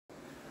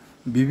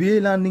BBA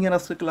learning এর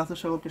আজকের ক্লাসে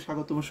সকলকে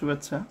স্বাগত ও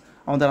শুভেচ্ছা।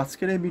 আমাদের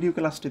আজকের এই ভিডিও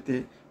ক্লাসটিতে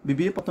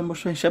বিবিএ প্রথম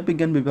বর্ষ হিসাব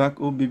বিজ্ঞান বিভাগ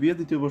ও বিবিএ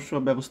দ্বিতীয় বর্ষ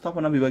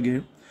ব্যবস্থাপনা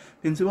বিভাগের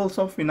প্রিন্সিপালস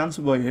অফ ফিনান্স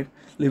বইয়ের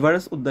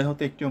লিভারেজ অধ্যায়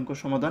হতে একটি অঙ্ক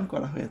সমাধান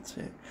করা হয়েছে।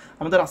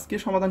 আমাদের আজকে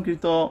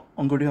সমাধানকৃত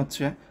অঙ্কটি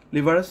হচ্ছে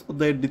লিভারেজ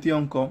অধ্যায়ের দ্বিতীয়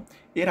অঙ্ক।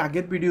 এর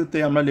আগের ভিডিওতে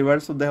আমরা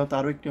লিভারেজ অধ্যায় হতে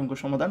আরও একটি অঙ্ক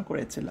সমাধান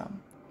করেছিলাম।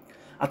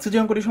 আজকে যে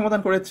অঙ্কটি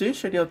সমাধান করেছি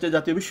সেটি হচ্ছে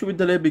জাতীয়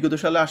বিশ্ববিদ্যালয়ে বিগত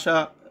সালে আসা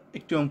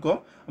একটি অঙ্ক।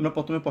 আমরা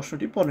প্রথমে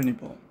প্রশ্নটি পড়ে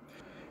নিব।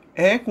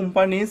 A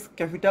company's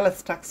capital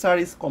structure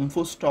is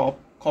composed of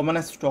common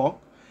stock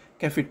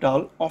capital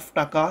of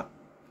Taka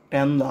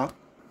 10 lakh,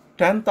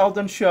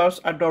 10,000 shares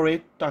at the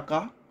rate Taka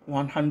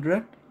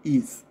 100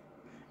 each,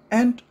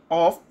 and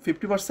of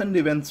 50%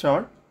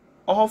 debenture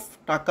of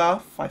Taka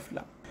 5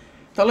 lakh.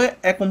 তাহলে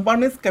a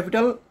company's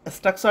capital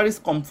structure is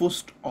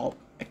composed of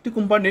একটি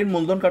কোম্পানির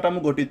মূলধন কাঠামো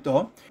গঠিত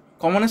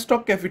common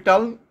stock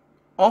capital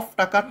of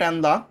টাকা 10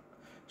 লাখ,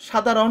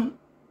 সাধারণ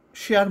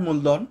share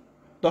মূলধন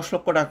 10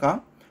 লক্ষ টাকা,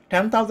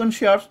 10,000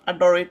 shares at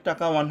the rate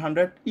টাকা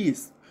 100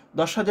 each,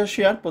 10,000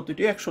 শেয়ার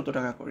প্রতিটি 100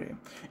 টাকা করে,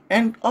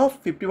 and of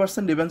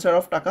 50% ডিবেঞ্চার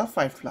অফ টাকা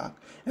 5 লাখ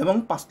এবং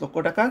 5 লক্ষ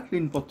টাকা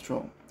ঋণপত্র।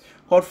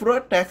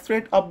 Corporate tax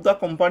rate of the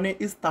company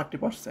is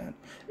 30%।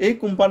 এই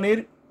কোম্পানির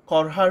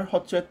কর হার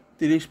হচ্ছে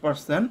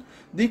 30%।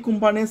 দি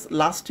companies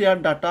last year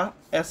data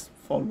as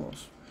follows.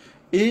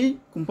 এই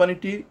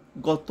কোম্পানিটির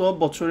গত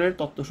বছরের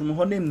তথ্যসমূহ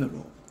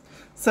নিম্নরূপ।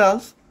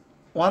 Sales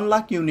 1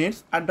 lakh units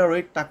at the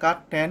rate টাকা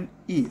 10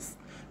 ইজ,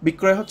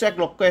 বিক্রয় হচ্ছে 1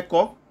 লক্ষ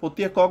একক,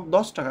 প্রতি একক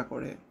 10 টাকা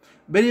করে।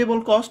 Variable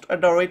cost at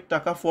the rate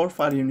টাকা 4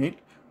 পার ইউনিট,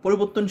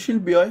 পরিবর্তনশীল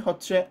ব্যয়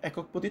হচ্ছে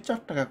একক প্রতি 4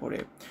 টাকা করে।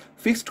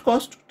 ফিক্সড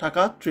কস্ট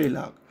টাকা 3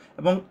 লাখ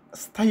এবং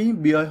স্থায়ী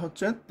ব্যয়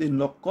হচ্ছে 3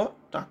 লক্ষ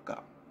টাকা।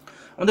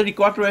 আমাদের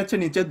রিকোয়ার্ড রয়েছে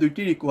নিচে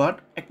দুইটি রিকোয়ার্ড।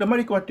 এক নম্বর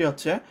রিকোয়ার্ডটি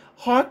হচ্ছে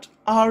what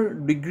are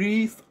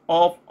degrees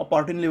of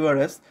operating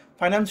leverage,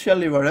 financial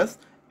leverage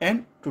and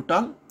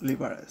total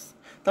leverage.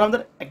 তাহলে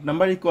আমাদের এক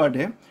নম্বর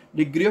রিকোয়ার্ডে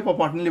degree of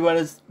operating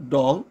leverage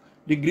doll,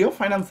 degree of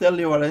financial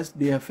leverage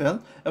DFL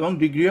এবং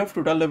ডিগ্রি অফ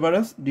টোটাল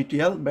লিভারেজ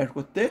ডিটিএল বের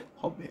করতে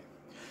হবে।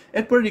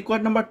 এরপরে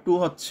রিকোয়ার্ড নাম্বার 2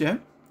 হচ্ছে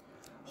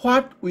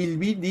what will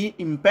be the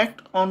impact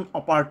on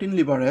operating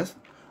leverage,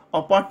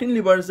 operating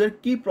লিভারেজের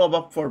কী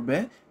প্রভাব পড়বে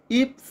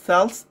if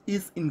sales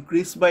is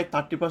increase by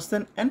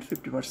 30% and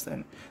 50%,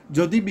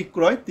 যদি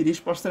বিক্রয়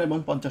 30% এবং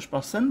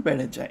 50%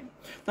 বেড়ে যায়।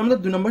 তো আমাদের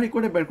 2 নম্বর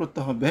রিকোয়ার্ডে বের করতে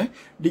হবে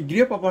ডিগ্রি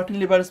অফ অপারেটিং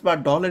লিভারেজ বা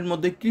ডলের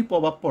মধ্যে কী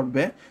প্রভাব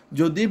পড়বে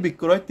যদি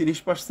বিক্রয়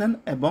 30%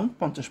 এবং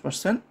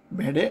 50%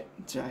 বেড়ে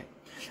যায়।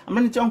 আমরা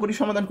নিচে অঙ্কটি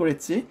সমাধান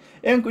করেছি।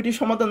 এই অঙ্কটি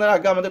সমাধানের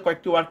আগে আমাদের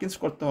কয়েকটি ওয়ার্কিংস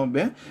করতে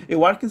হবে। এই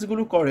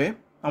ওয়ার্কিংসগুলো করে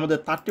আমাদের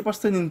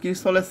 30% ইনক্রিজ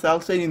হলে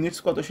সেলসের ইউনিটস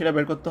কত সেটা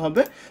বের করতে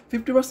হবে,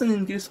 50%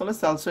 ইনক্রিজ হলে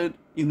সেলসের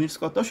ইউনিটস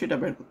কত সেটা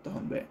বের করতে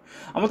হবে।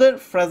 আমাদের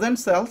প্রেজেন্ট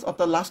সেলস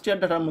অর্থাৎ লাস্ট ইয়ার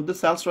ডাটার মধ্যে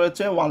সেলস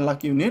রয়েছে 1 লাখ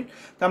ইউনিট।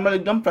 তো আমরা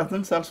লিখলাম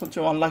প্রেজেন্ট সেলস হচ্ছে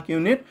 1 লাখ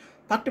ইউনিট।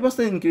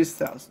 30% ইনক্রিজ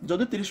সেলস,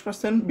 যদি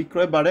 30%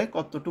 বিক্রয় বাড়ে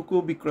কতটুকু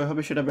বিক্রয়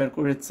হবে সেটা বের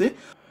করেছি।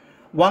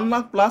 1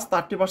 lakh plus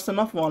 30%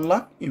 of 1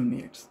 lakh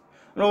units.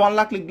 আমরা 1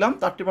 লাখ লিখলাম,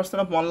 30%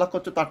 অফ 1 লাখ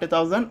হচ্ছে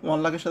 30,000, 1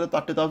 লাখের সাথে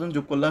 30,000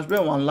 যোগ করলে আসবে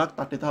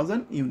 1,30,000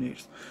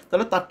 ইউনিটস।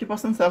 তাহলে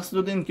 30% সেলস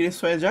যদি ইনক্রিজ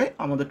হয়ে যায়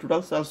আমাদের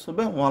টোটাল সেলস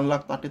হবে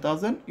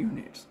 1,30,000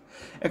 ইউনিটস।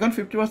 এখন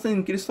 50%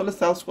 ইনক্রিজ হলে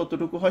সেলস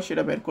কতটুকু হয়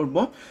সেটা বের করব।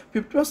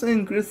 50%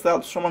 ইনক্রিজ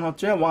সেলস সমান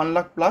হচ্ছে 1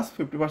 lakh plus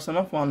 50%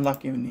 of 1 lakh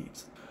units.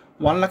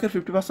 1 লাখের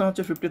 50%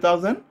 হচ্ছে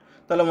 50,000,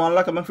 তাহলে 1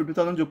 লাখ এবং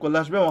 50,000 যোগ করলে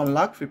আসবে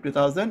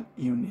 1,50,000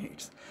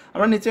 ইউনিটস।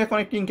 আমরা নিচে এখন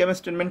একটি ইনকাম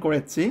স্টেটমেন্ট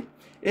করেছি।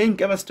 এই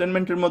ইনকাম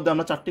স্টেটমেন্টের মধ্যে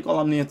আমরা 4টি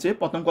কলাম নিয়েছি।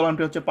 প্রথম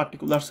কলামটি হচ্ছে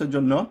পার্টিকুলার্সের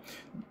জন্য,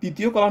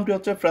 দ্বিতীয় কলামটি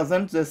হচ্ছে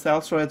প্রেজেন্ট যে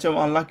সেলস রয়েছে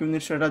 1 লাখ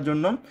ইউনিট সেটার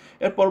জন্য,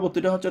 এর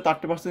পরবর্তীটা হচ্ছে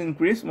 30%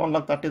 ইনক্রিজ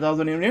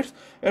 1,30,000 ইউনিটস,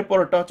 এর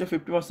পরেরটা হচ্ছে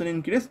 50%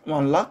 ইনক্রিজ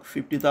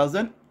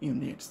 1,50,000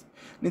 ইউনিটস।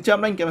 নিচে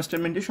আমরা ইনকাম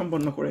স্টেটমেন্টটি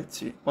সম্পন্ন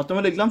করেছি।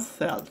 প্রথমে লিখলাম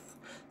সেলস।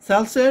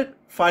 সেলসের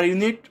পার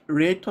ইউনিট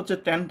রেট হচ্ছে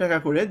 10 টাকা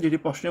করে, যেটি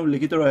প্রশ্নে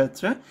উল্লেখিত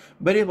রয়েছে।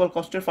 ভেরিয়েবল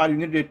কস্টের পার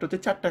ইউনিট রেট হচ্ছে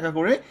 4 টাকা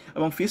করে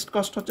এবং ফিক্সড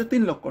কস্ট হচ্ছে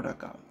 3 লক্ষ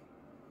টাকা।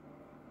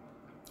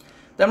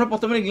 তাই আমরা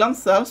প্রথমে লিখলাম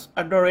সেলস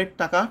অ্যাট দ্য রেট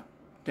টাকা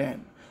 10।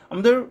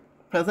 আমাদের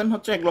প্রেজেন্ট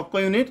হচ্ছে 1 লক্ষ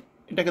ইউনিট,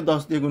 এটাকে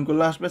 10 দিয়ে গুণ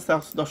করলে আসবে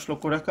সেলস 10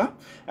 লক্ষ টাকা।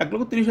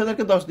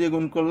 1,30,000কে 10 দিয়ে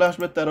গুণ করলে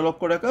আসবে 13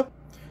 লক্ষ টাকা।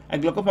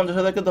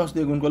 1,50,000কে 10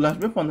 দিয়ে গুণ করলে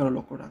আসবে 15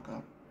 লক্ষ টাকা।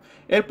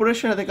 এরপরে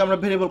সেটা থেকে আমরা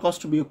ভেরিয়েবল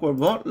কস্ট বিয়োগ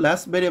করবো,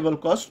 less variable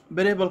cost.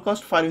 Variable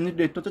cost per unit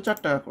rate হচ্ছে 4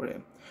 টাকা করে।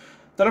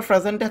 তাহলে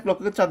প্রেজেন্টে 1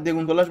 লক্ষকে 4 দিয়ে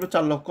গুণ করলে আসবে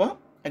 4 লক্ষ।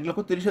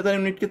 1,30,000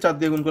 ইউনিটকে 4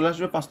 দিয়ে গুণ করলে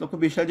আসবে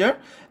 5,20,000।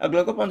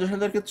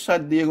 1,50,000কে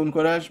 7 দিয়ে গুণ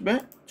করে আসবে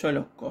 6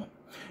 লক্ষ।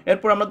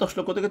 এরপর আমরা 10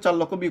 লক্ষ থেকে 4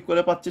 লক্ষ বিয়োগ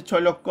করে পাচ্ছি 6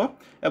 লক্ষ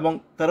এবং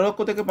 13 লক্ষ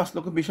থেকে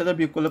 5,20,000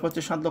 বিয়োগ করলে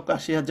পাচ্ছি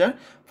 7,80,000।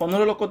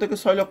 15 লক্ষ থেকে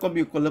 6 লক্ষ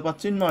বিয়োগ করলে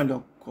পাচ্ছি 9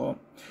 লক্ষ।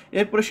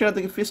 এরপরে সেটা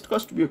থেকে ফিক্সড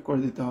কস্ট বিয়োগ করে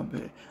দিতে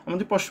হবে।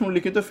 আমাদের প্রশ্ন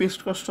উল্লিখিত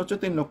ফিক্সড কস্ট হচ্ছে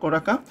 3 লক্ষ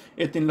টাকা।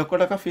 এই 3 লক্ষ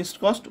টাকা ফিক্সড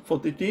কস্ট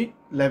প্রতিটি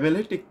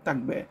লেভেলে ঠিক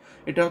থাকবে।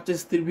 এটা হচ্ছে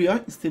স্থির ব্যয়,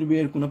 স্থির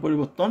ব্যয়ের কোনো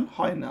পরিবর্তন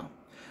হয় না।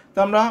 তো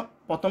আমরা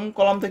প্রথম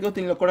কলাম থেকেও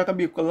 3 লক্ষ টাকা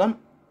বিয়োগ করলাম,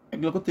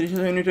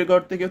 1,30,000 ইউনিটের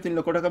ঘর থেকেও 3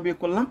 লক্ষ টাকা বিয়োগ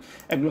করলাম,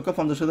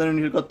 1,50,000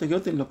 ইউনিটের ঘর থেকেও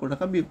 3 লক্ষ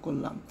টাকা বিয়োগ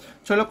করলাম।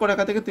 6 লক্ষ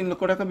টাকা থেকে 3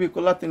 লক্ষ টাকা বিয়োগ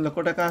করলে 3 লক্ষ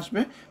টাকা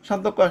আসবে।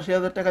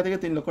 7,80,000 টাকা থেকে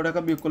 3 লক্ষ টাকা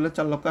বিয়োগ করলে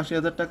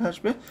 4,80,000 টাকা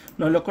আসবে।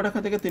 9 লক্ষ টাকা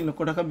থেকে 3 লক্ষ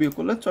টাকা বিয়োগ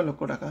করলে 6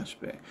 লক্ষ টাকা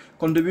আসবে।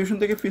 কন্ট্রিবিউশন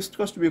থেকে ফিক্সড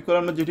কস্ট বিয়োগ করে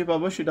আমরা যেটি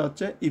পাবো সেটা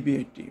হচ্ছে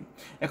ইবিআইটি।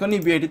 এখন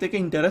ইবিআইটি থেকে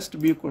ইন্টারেস্ট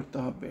বিয়োগ করতে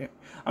হবে।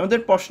 আমাদের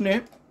প্রশ্নে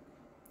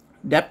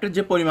ডেপ্টের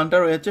যে পরিমাণটা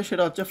রয়েছে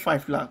সেটা হচ্ছে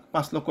 5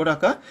 লক্ষ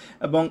টাকা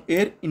এবং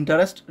এর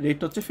ইন্টারেস্ট রেট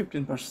হচ্ছে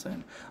 15%।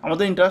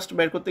 আমাদের ইন্টারেস্ট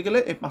বের করতে গেলে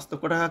এই 5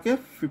 লক্ষ টাকাকে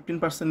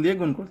 15% দিয়ে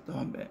গুণ করতে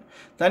হবে।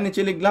 তাই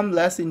নিচে লিখলাম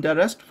লেস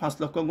ইন্টারেস্ট 5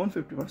 লক্ষ গুণ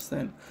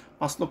 50%।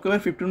 5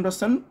 লক্ষের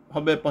 15%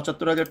 হবে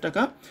 75,000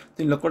 টাকা।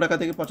 3 লক্ষ টাকা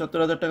থেকে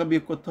 75,000 টাকা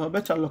বিয়োগ করতে হবে।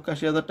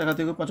 4,80,000 টাকা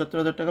থেকে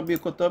 75,000 টাকা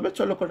বিয়োগ করতে হবে।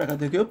 6 লক্ষ টাকা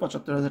থেকেও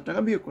 75,000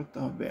 টাকা বিয়োগ করতে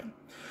হবে।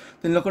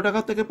 3 লক্ষ টাকা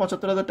থেকে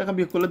 75,000 টাকা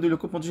বিয়োগ করলে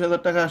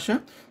 2,25,000 টাকা আসে।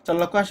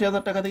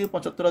 4,80,000 টাকা থেকে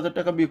 75,000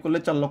 টাকা বিয়োগ করলে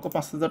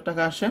 4,05,000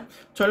 টাকা আসে।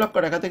 6 লক্ষ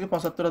টাকা থেকে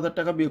 75,000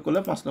 টাকা বিয়োগ করলে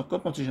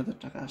 5,25,000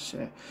 টাকা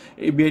আসে।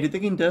 এই বিআইটি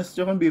থেকে ইন্টারেস্ট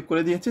যখন বিয়োগ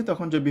করে দিয়েছি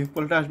তখন যে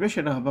বিয়োগফলটা আসবে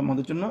সেটা হবে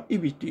আমাদের জন্য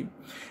ইবিটি।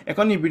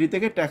 এখন ইবিটি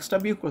থেকে ট্যাক্সটা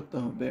বিয়োগ করতে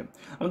হবে।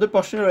 আমাদের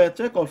প্রশ্নে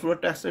রয়েছে কর্পোরেট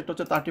ট্যাক্স রেট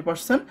হচ্ছে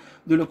 30%।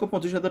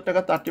 2,25,000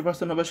 টাকা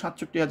 30% হবে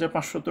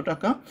 67,500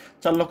 টাকা।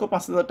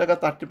 4,05,000 টাকা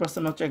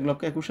 30% হচ্ছে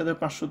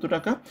 1,21,500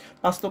 টাকা।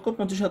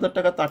 5,25,000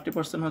 টাকা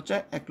 30% হচ্ছে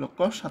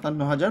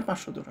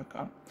 1,57,500 টাকা।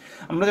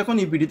 আমরা যখন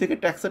ইবিডি থেকে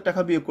ট্যাক্সের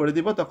টাকা বিয়োগ করে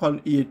দিব তখন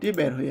ইএটি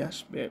বের হয়ে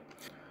আসবে।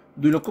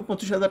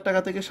 2,25,000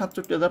 টাকা থেকে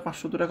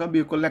 67,500 টাকা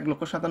বিয়োগ করলে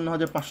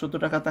 1,57,500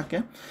 টাকা থাকে।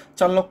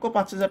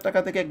 4,05,000 টাকা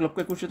থেকে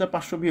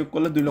 1,21,500 বিয়োগ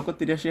করলে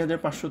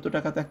 2,83,500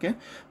 টাকা থাকে।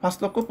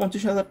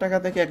 5,25,000 টাকা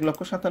থেকে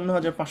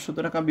 1,57,500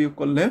 টাকা বিয়োগ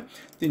করলে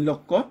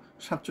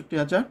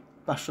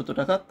 3,67,500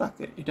 টাকা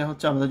থাকে। এটা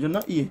হচ্ছে আমাদের জন্য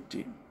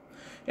ইএটি।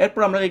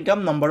 এরপর আমরা লিখলাম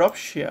নাম্বার অফ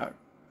শেয়ার।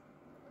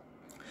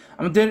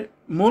 আমাদের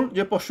মূল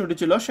যে প্রশ্নটি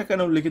ছিল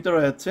সেখানে উল্লিখিত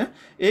রয়েছে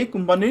এই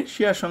কোম্পানির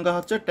শেয়ার সংখ্যা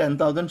হচ্ছে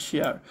 10,000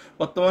 শেয়ার।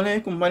 বর্তমানে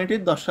এই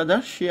কোম্পানিটির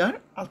 10,000 শেয়ার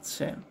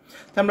আছে।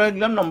 আমরা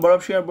লিখলাম নাম্বার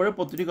অফ শেয়ার বলে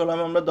প্রতিটি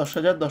কলামে আমরা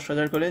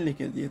 10,000 করে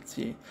লিখে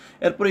দিয়েছি।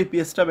 এরপর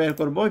ইপিএসটা বের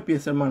করবো।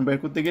 ইপিএস এর মান বের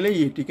করতে গেলে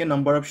ইএটিকে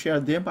নাম্বার অফ শেয়ার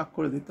দিয়ে ভাগ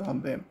করে দিতে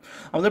হবে।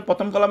 আমাদের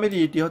প্রথম কলামের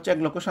ইএটি হচ্ছে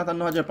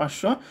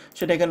 1,57,500,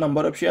 সেটাকে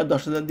নাম্বার অফ শেয়ার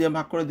 10,000 দিয়ে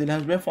ভাগ করে দিলে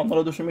আসবে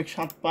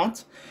 15.75।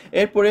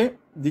 এরপরে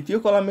দ্বিতীয়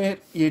কলামের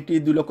ইএটি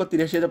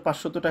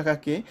 2,83,500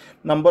 টাকাকে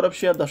নাম্বার অফ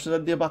শেয়ার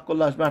 10,000 দিয়ে ভাগ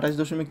করলে আসবে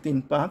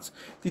 28.35।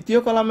 তৃতীয়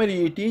কলামের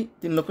ইএটি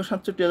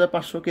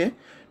 3,67,500কে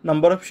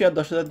নাম্বার অফ শেয়ার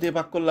 10,000 দিয়ে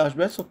ভাগ করলে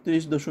আসবে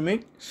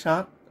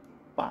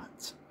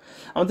 36.75।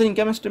 আমাদের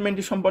ইনকাম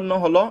স্টেটমেন্টটি সম্পন্ন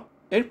হলো।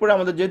 এরপরে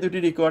আমাদের যে দুটি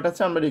রিকোয়ার্ড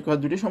আছে আমরা রিকোয়ার্ড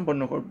দুটি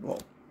সম্পন্ন করব।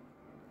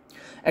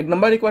 1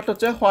 নম্বর রিকোয়ার্ড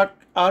হচ্ছে what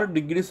are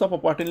degrees of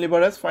operating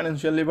leverage,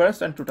 financial leverage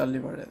and total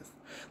leverage.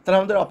 তাহলে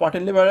আমাদের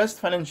অপারেটিং লিভারেজ,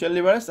 ফাইন্যান্সিয়াল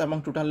লিভারেজ এবং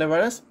টোটাল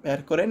লিভারেজ বের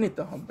করে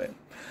নিতে হবে।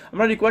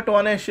 আমরা রিকোয়ার্ড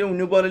 1-এ এসে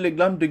উনি বলে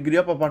লিখলাম ডিগ্রি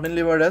অফ অপারেটিং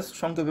লিভারেজ,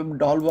 সংক্ষেপে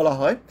ডল বলা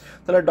হয়।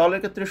 তাহলে ডলের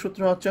ক্ষেত্রে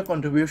সূত্র হচ্ছে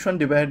কন্ট্রিবিউশন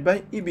ডিভাইড বাই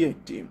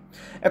ইবিআইটি।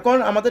 এখন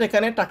আমাদের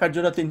এখানে টাকার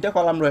জন্য 3টা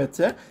কলাম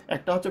রয়েছে।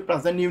 একটা হচ্ছে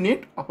প্রেজেন্ট ইউনিট,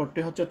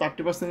 অপরটি হচ্ছে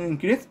 30%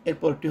 ইনক্রিজ,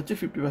 এরপরটি হচ্ছে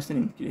 50%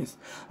 ইনক্রিজ।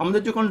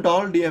 আমাদের যখন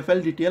ডল, ডিএফএল,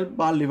 ডিটিএল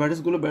বা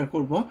লিভারেজগুলো বের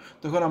করব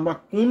তখন আমরা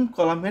কোন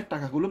কলামের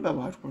টাকাগুলো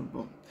ব্যবহার করব।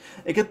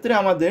 এক্ষেত্রে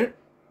আমাদের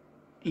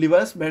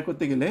লিভারেজ বের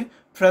করতে গেলে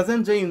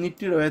প্রেজেন্ট যে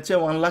ইউনিটটি রয়েছে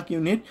 1 লাখ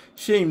ইউনিট,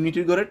 সেই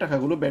ইউনিটের গড়ে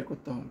টাকাগুলো বের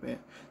করতে হবে।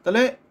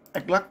 তাহলে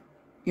 1 লাখ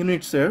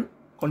ইউনিটসের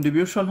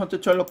কন্ট্রিবিউশন হচ্ছে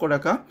 6 লক্ষ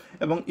টাকা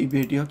এবং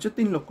ইবিআইটি হচ্ছে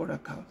 3 লক্ষ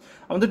টাকা।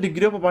 আমাদের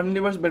ডিগ্রি অফ অপারেটিং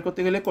লিভারেজ বের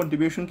করতে গেলে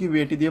কন্ট্রিবিউশন কি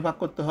ইবিআইটি দিয়ে ভাগ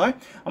করতে হয়।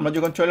 আমরা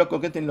যখন 6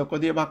 লক্ষকে 3 লক্ষ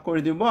দিয়ে ভাগ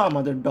করে দিব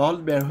আমাদের ডল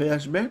বের হয়ে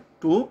আসবে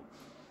 2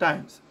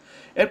 টাইমস।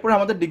 এরপর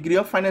আমাদের ডিগ্রি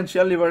অফ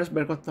ফাইন্যান্সিয়াল লিভারেজ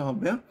বের করতে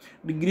হবে।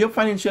 Degree of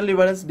financial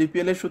leverage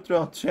DPL এর সূত্র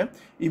হচ্ছে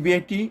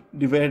ইবিআইটি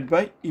ডিভাইড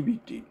বাই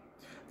ইবিটি।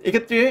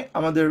 এক্ষেত্রে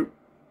আমাদের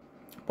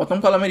প্রথম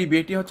কলামের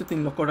ইবিআইটি হচ্ছে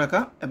 3 লক্ষ টাকা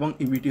এবং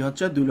ইবিটি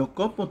হচ্ছে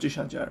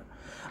 2,25,000।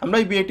 আমরা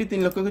ইবিআইটি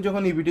 3 লক্ষকে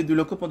যখন ইবিটি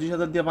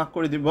 2,25,000 দিয়ে ভাগ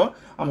করে দিব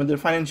আমাদের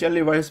ফাইন্যান্সিয়াল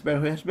লিভারেজ বের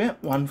হয়ে আসবে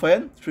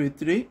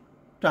 1.33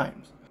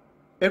 টাইমস।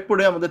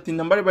 এরপরে আমাদের 3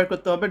 নম্বরে বের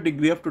করতে হবে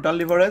ডিগ্রি অফ টোটাল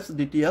লিভারেজ,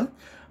 ডিটিএল।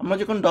 আমরা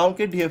যখন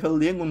ডলকে ডিএফএল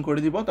দিয়ে গুণ করে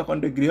দিব তখন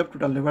ডিগ্রি অফ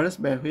টোটাল লিভারেজ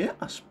বের হয়ে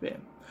আসবে।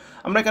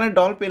 আমরা এখানে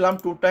ডল পেলাম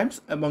 2 টাইমস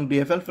এবং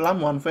ডিএফএল পেলাম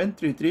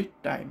 1.33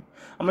 টাইম।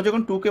 আমরা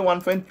যখন 2কে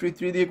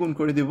 1.33 দিয়ে গুণ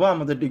করে দিব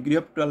আমাদের ডিগ্রি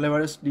অফ টোটাল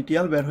লিভারেজ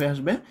ডিটিএল বের হয়ে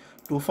আসবে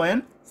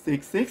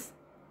 2.66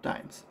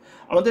 টাইমস।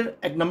 আমাদের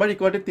 1 নম্বর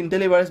রিকোয়ার্ডের 3টে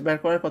লিভারেজ বের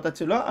করার কথা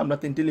ছিল, আমরা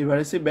 3টি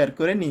লিভারেজই বের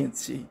করে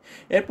নিয়েছি।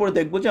 এরপর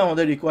দেখব যে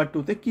আমাদের রিকোয়ার্ড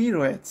 2তে কী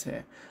রয়েছে।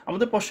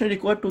 আমাদের প্রশ্নের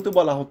রিকোয়ার্ড 2তে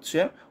বলা হচ্ছে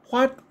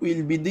what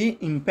will be the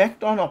impact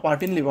on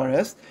operating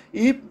leverage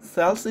if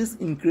sales is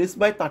increase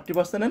by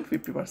 30% and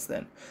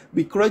 50%।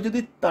 বিক্রয় যদি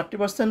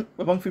 30%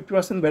 এবং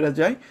 50% বেড়ে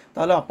যায়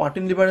তাহলে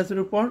অপারেটিং লিভারেজের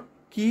উপর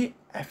কী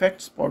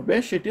এফেক্টস পড়বে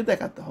সেটি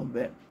দেখাতে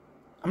হবে।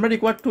 আমরা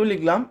রিকোয়ার্ড 2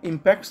 লিখলাম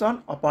impacts on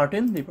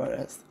operating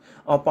leverage,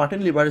 operating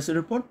লিভারেজের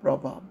উপর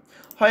প্রভাব।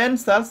 When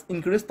sales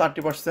increase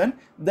 30%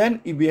 then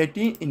EBIT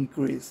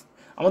increase।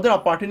 আমাদের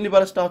অপারেটিং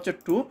লিভারেজটা হচ্ছে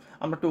 2,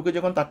 আমরা 2কে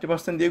যখন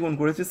 30% দিয়ে গুণ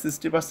করেছি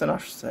 60%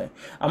 আসছে।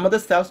 আমাদের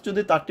সেলস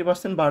যদি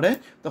 30% বাড়ে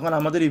তখন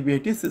আমাদের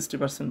ইবিআইটি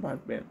 60%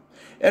 বাড়বে।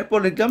 এরপর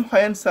লিখলাম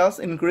when sales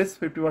increase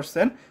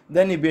 50%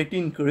 then EBIT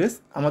increase.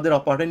 আমাদের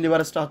অপারেটিং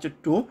লিভারেজটা হচ্ছে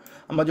 2,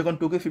 আমরা যখন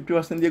 2কে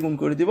 50% দিয়ে গুণ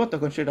করে দিব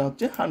তখন সেটা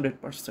হচ্ছে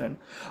 100%।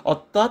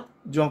 অর্থাৎ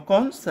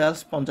যখন সেলস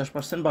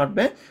 50%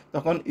 বাড়বে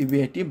তখন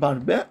ইবিআইটি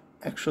বাড়বে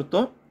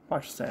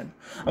 100%।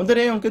 আমাদের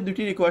এই অঙ্কের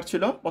দুটি রিকোয়ার্ড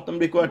ছিল। প্রথম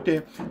রিকোয়ার্ডে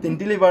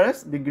 3টি leverage,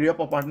 degree of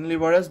operating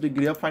leverage,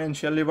 degree of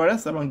financial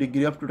leverage এবং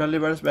ডিগ্রি অফ টোটাল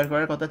লিভারেজ বের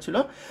করার কথা ছিল,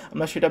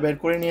 আমরা সেটা বের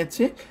করে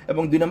নিয়েছি।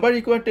 এবং 2 নম্বর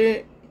রিকোয়ার্ডে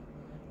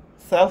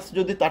সেলস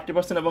যদি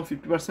 30% এবং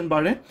 50%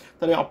 বাড়ে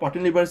তাহলে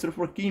অপারেটিং লিভারেজের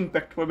উপর কী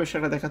ইম্প্যাক্ট পড়বে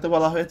সেটা দেখাতে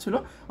বলা হয়েছিল,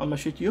 আমরা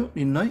সেটিও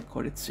নির্ণয়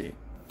করেছি।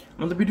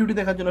 আমাদের ভিডিওটি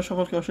দেখার জন্য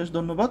সকলকে অশেষ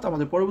ধন্যবাদ।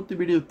 আমাদের পরবর্তী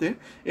ভিডিওতে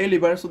এই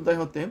লিভারেজ অধ্যায়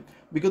হতে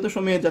বিগত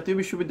সময়ে জাতীয়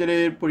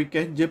বিশ্ববিদ্যালয়ের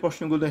পরীক্ষায় যে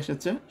প্রশ্নগুলো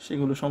এসেছে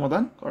সেগুলো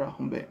সমাধান করা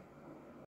হবে।